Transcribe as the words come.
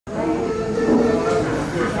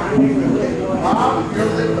Morning,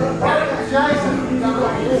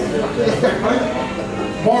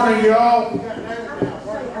 y'all.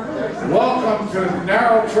 Welcome to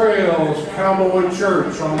Narrow Trails Cowboy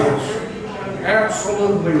Church on this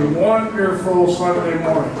absolutely wonderful Sunday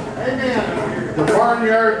morning. Amen. The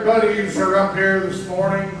Barnyard Buddies are up here this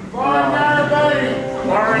morning. Barnyard Buddies!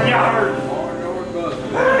 Barnyard!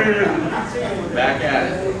 Back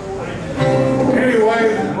at it.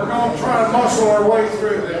 Anyway, we're going to try to muscle our way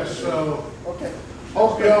through this, so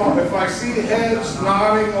hope y'all, if I see heads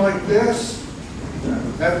nodding like this,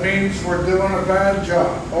 that means we're doing a bad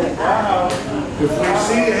job. If we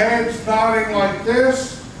see heads nodding like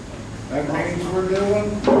this, that means we're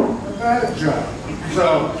doing a bad job.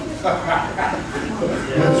 So,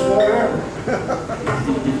 it's whatever.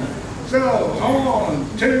 So,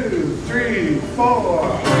 1, 2, 3,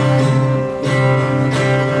 4.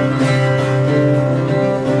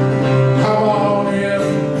 Come on in,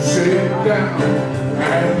 sit down,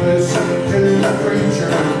 and listen to the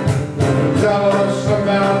preacher. Tell us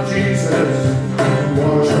about Jesus,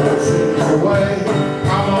 wash our sins away.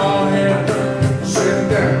 Come on in, sit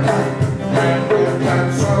down, and if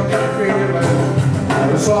that's something feeling,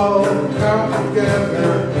 let's all come together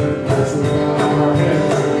as we bow our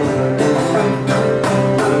heads.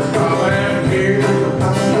 Come and hear the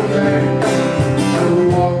powerful man who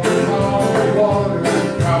walked upon the water.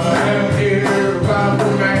 Come and hear about the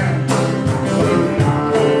man who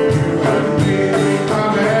died for you and me.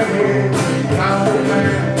 Come and hear about the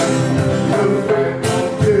man who fed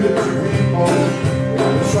multitudes of people.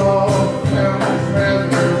 Let's all come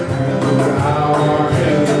together and bow our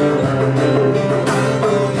heads around.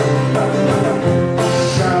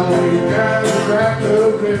 Shall we gather at the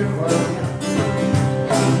river?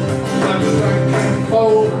 Let's thank Him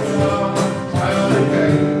for the cloudy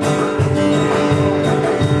day.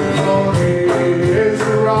 For He is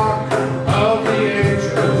the rock of the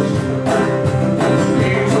ages.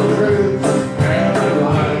 He's the truth and the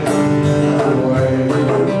light and the way.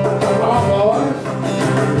 Come on, boys.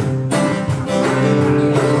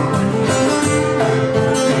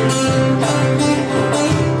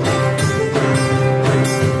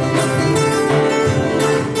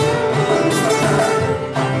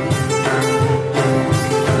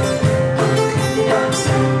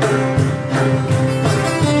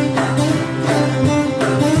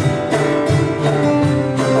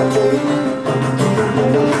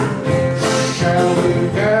 Shall we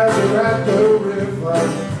gather at the river?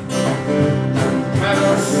 Let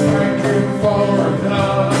us thank Him for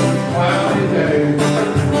another cloudy day.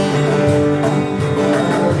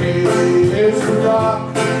 For He is the rock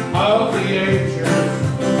of the ages.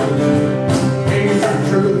 He's the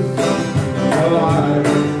truth, the light,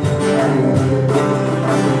 and the way.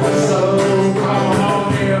 So come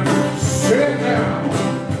on in, sit down,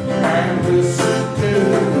 and listen to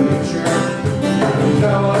the preacher.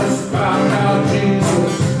 Tell us about how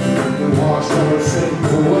Jesus washed our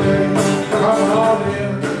sins away. Come on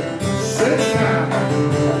in, sit down,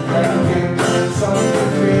 and give us something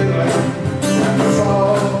feeling. Let's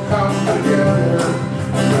all come together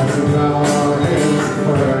as we bow our heads to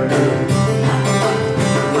pray.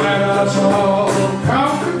 Let us all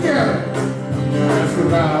come together as we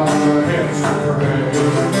bow our heads to pray.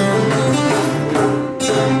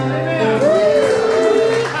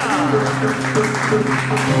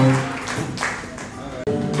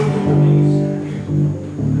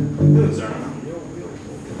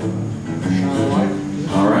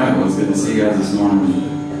 All right, well, it's good to see you guys this morning.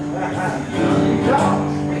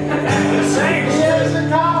 Here's the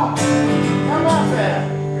call. How about that?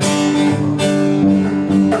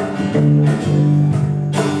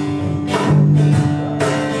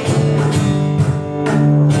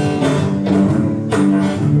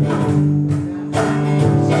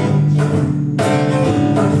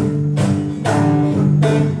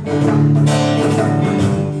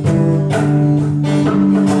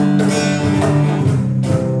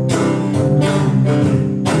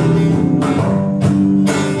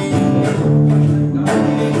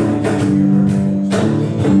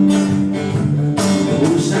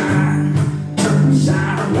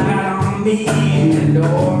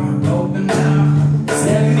 Door, open up,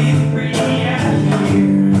 set me free.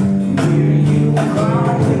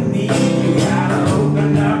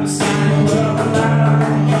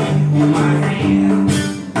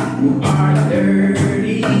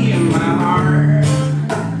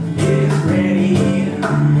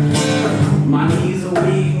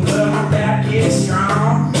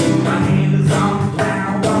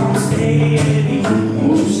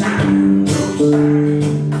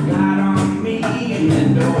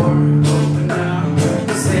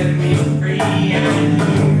 I'm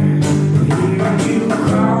here.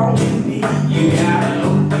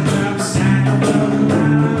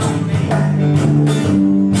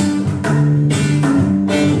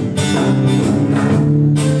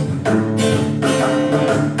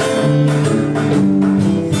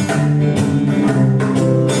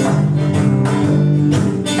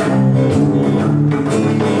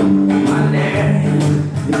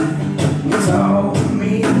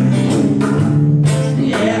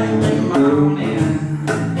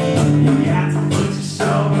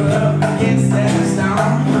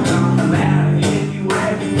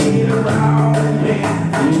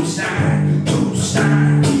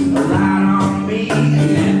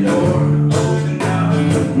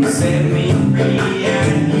 free out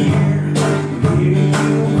here. Hear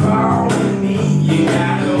you calling me. You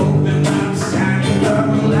gotta open up, shine your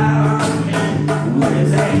light on me.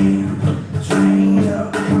 Where's that train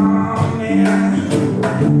up coming?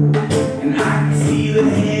 And I can see the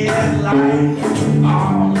headlights.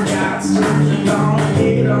 All God's children gonna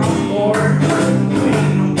get on board.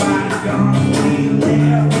 Ain't nobody gonna be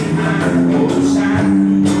left behind. Oh,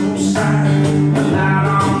 shine a light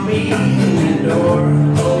on me. And the door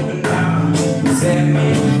opened up, set me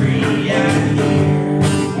free out here.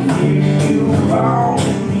 Hear you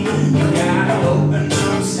calling me. You gotta open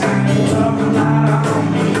up, shine a light on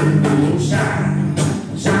me. Oh, shine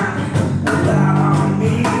a light on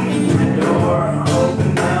me. And the door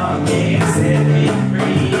opened up, yeah, set me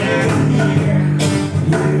free out here.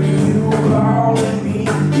 Hear you calling me.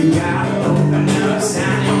 You gotta open up,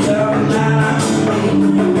 shine a light on me.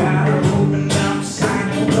 You gotta open up, shine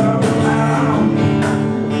a light on me.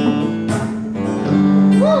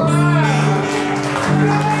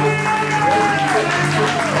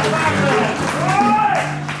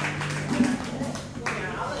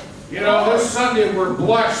 You know, this Sunday we're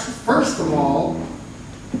blessed, first of all,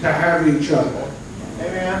 to have each other.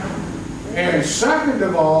 Amen. And second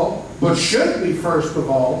of all, but should be first of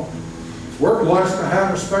all, we're blessed to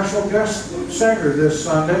have a special guest singer this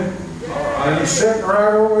Sunday. And he's sitting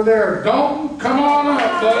right over there. Dalton, come on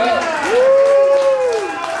up, buddy.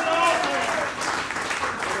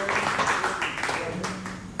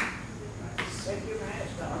 Take your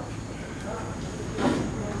mask off.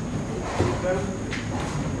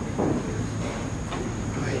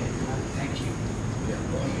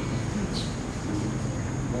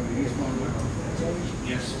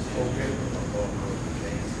 Yes, okay.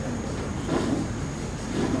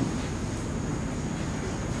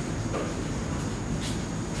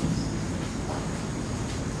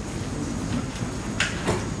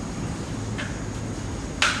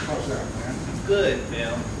 How's that, man? Good,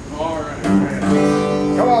 Bill. All right,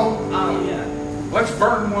 man. Come on, Oh, yeah. let's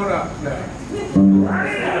burn one up now.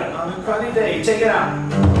 On a cruddy day, take it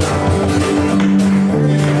out.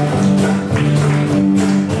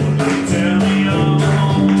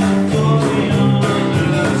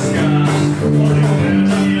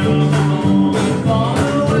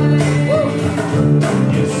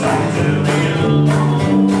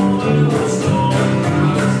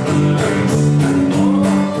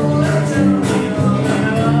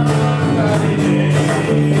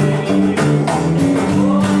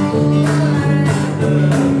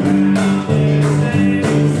 Thank you.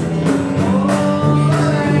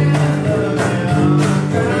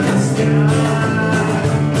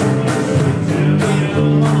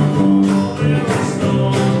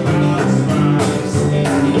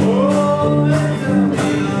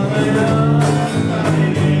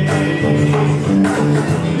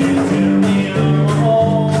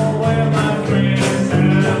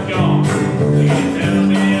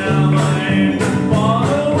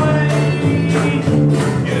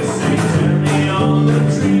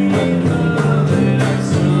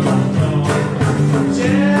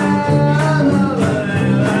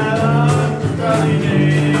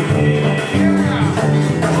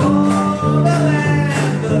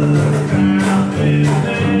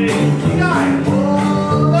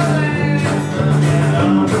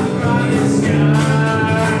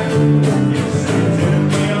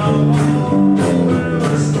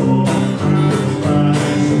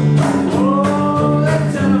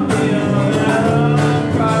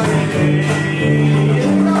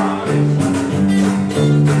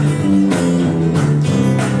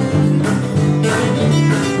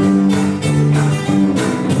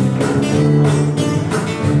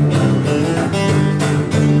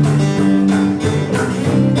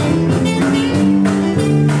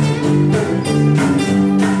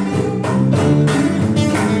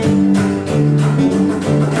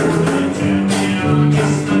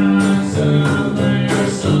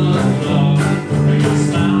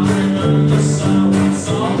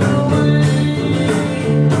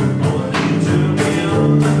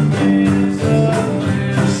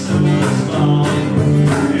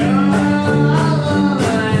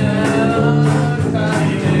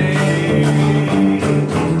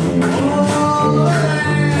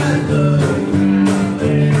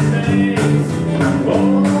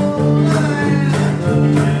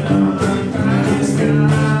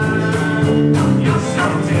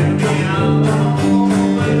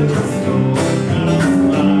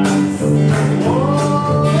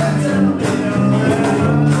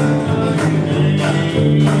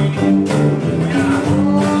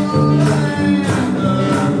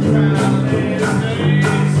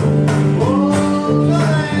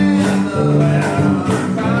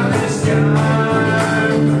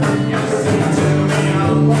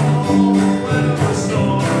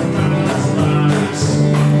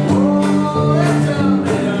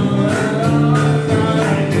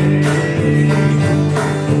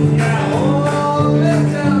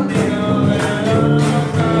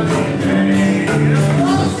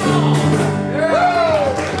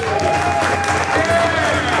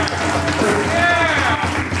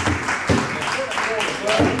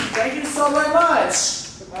 Thank you so very much.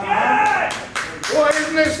 Boy,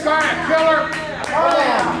 isn't this guy a killer? Oh,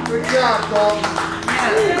 yeah. Good job, Dalton.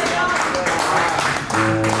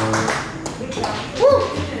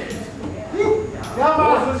 Come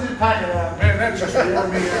on, let's just pack it up. Man, that just wore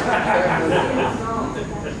me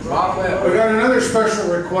out. We got another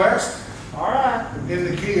special request. All right. In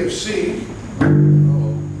the key of C.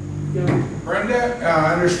 Brenda,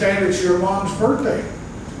 I understand it's your mom's birthday.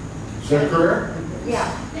 Is that correct?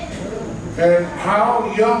 Yeah. And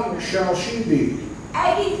how young shall she be?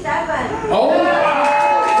 87. Oh!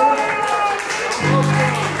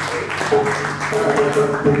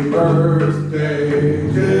 Happy birthday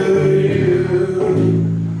to you.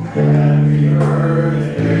 Happy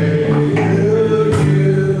birthday to you.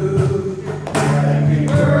 Happy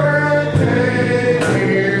birthday,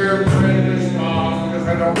 dear Brenda's mom, because I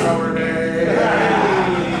don't know her name.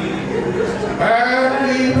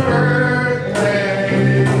 Happy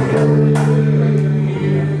birthday to you.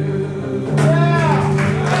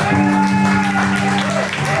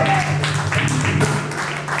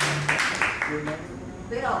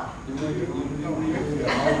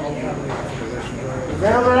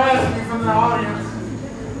 Now they're asking you from the audience.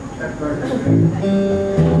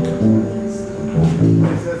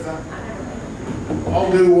 I'll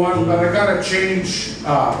do one, but I gotta change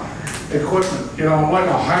equipment. You know, I'm like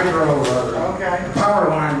a hydro or Okay. power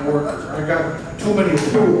line worker. I got too many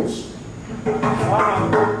tools.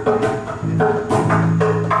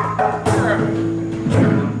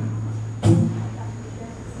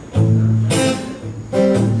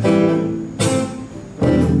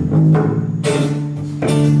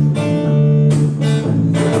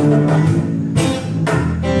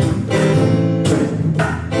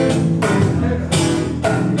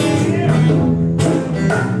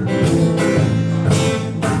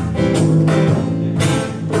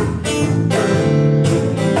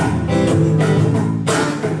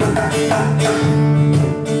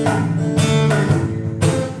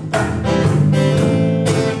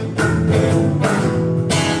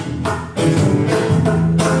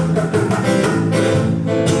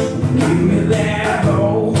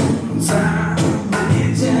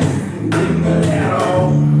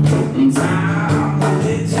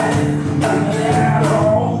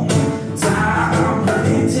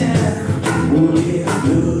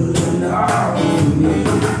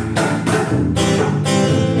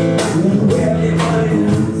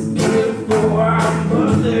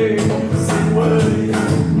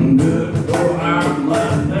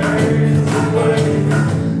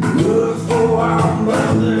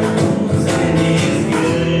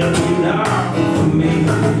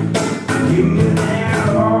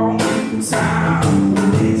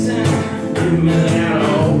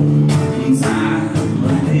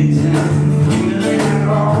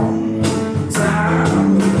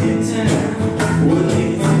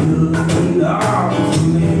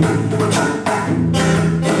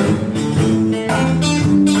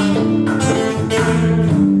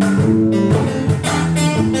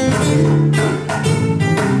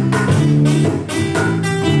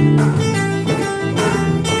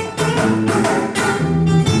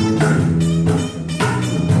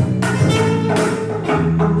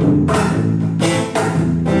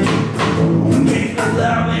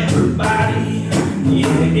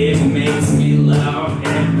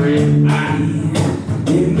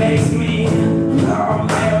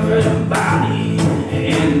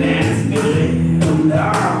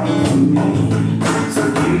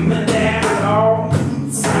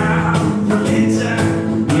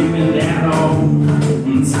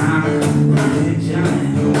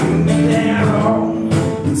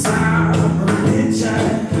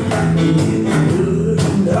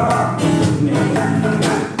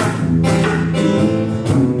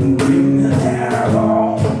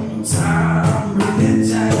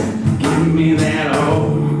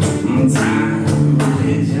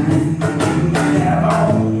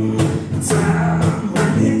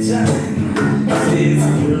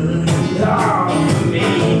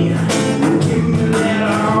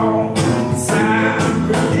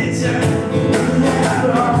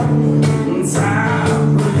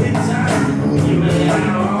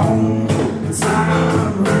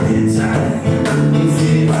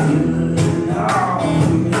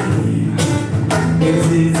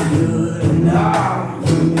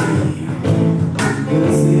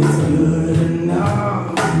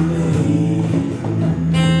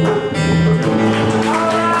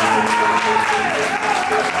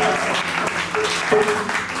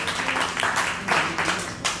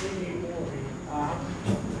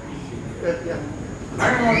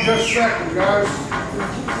 Hang on just a second, guys.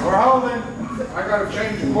 We're holding. I gotta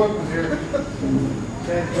change equipment here.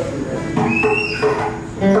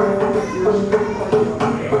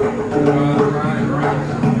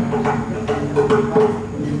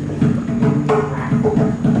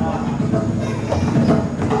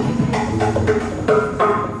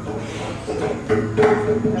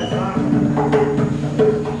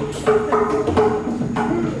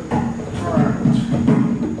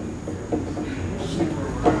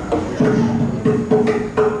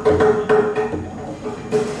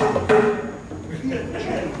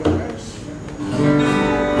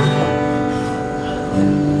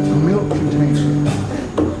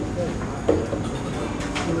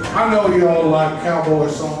 I know you all like cowboy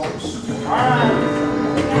songs.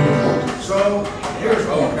 So here's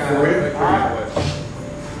one for you.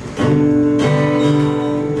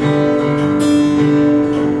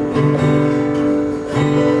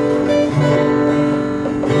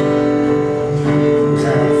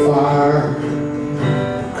 Campfire,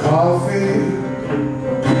 coffee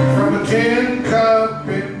from a tin cup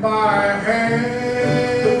in my hand.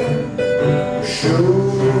 Sure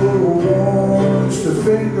warms the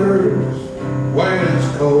fingers when it's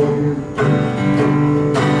cold.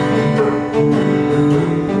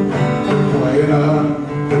 Playing an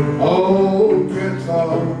old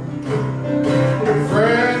guitar.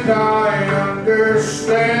 Friend, I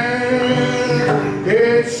understand.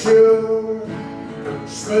 It sure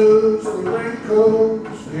smooths the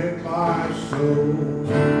wrinkles in my soul.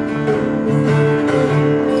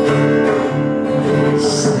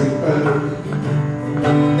 Sleeping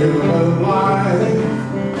in the moonlight,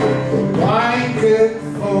 a blanket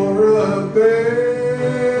for a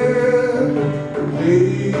bed,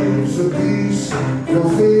 leaves a peaceful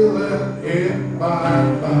feeling in my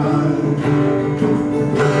mind.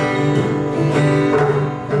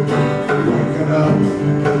 Waking up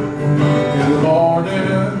in the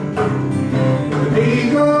morning, an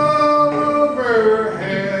eagle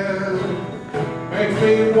overhead makes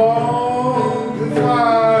me want to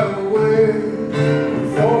fly away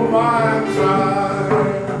for my time.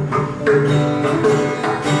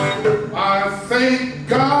 I think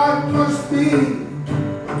God must be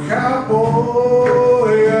a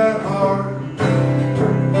cowboy at heart.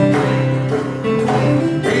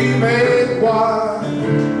 He made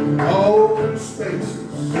wide open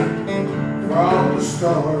spaces from the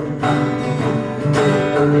start.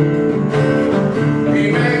 He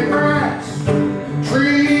made grass,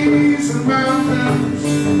 trees and mountains,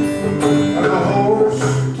 and a horse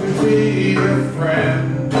to be a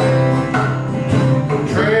friend.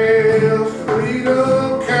 Trails to lead a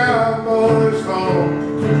cowboys home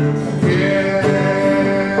again.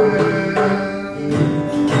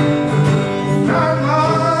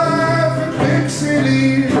 Nightlife in big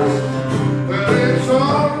cities, but it's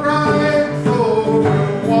alright for a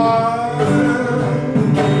while.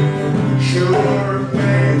 Sure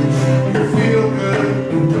makes you feel good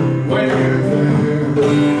when you're there.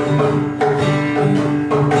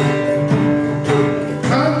 The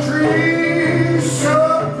country's so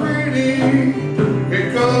pretty, it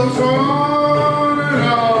goes on and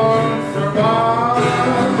on for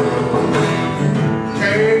miles.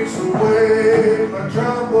 Takes away my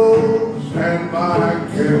troubles and my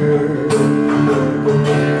cares.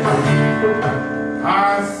 I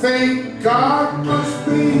think God must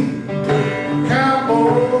be a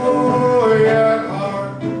cowboy at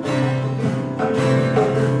heart.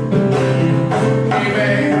 He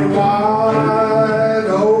made wide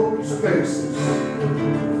open spaces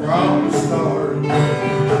from the start.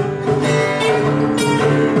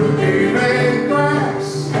 He made grass,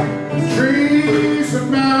 trees and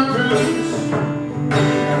mountains, and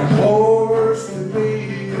a horse to be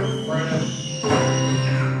a friend.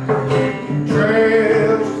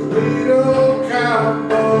 Trails to lead old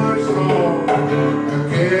cowboys home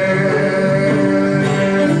again.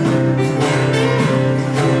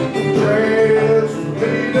 Trails to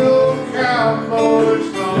lead old cowboys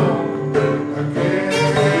home again.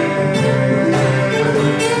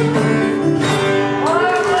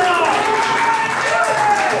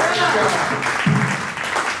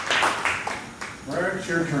 Brad, it's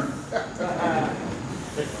your turn.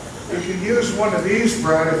 You can use one of these,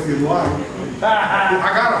 Brad, if you'd like. I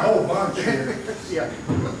got a whole bunch here. Yeah.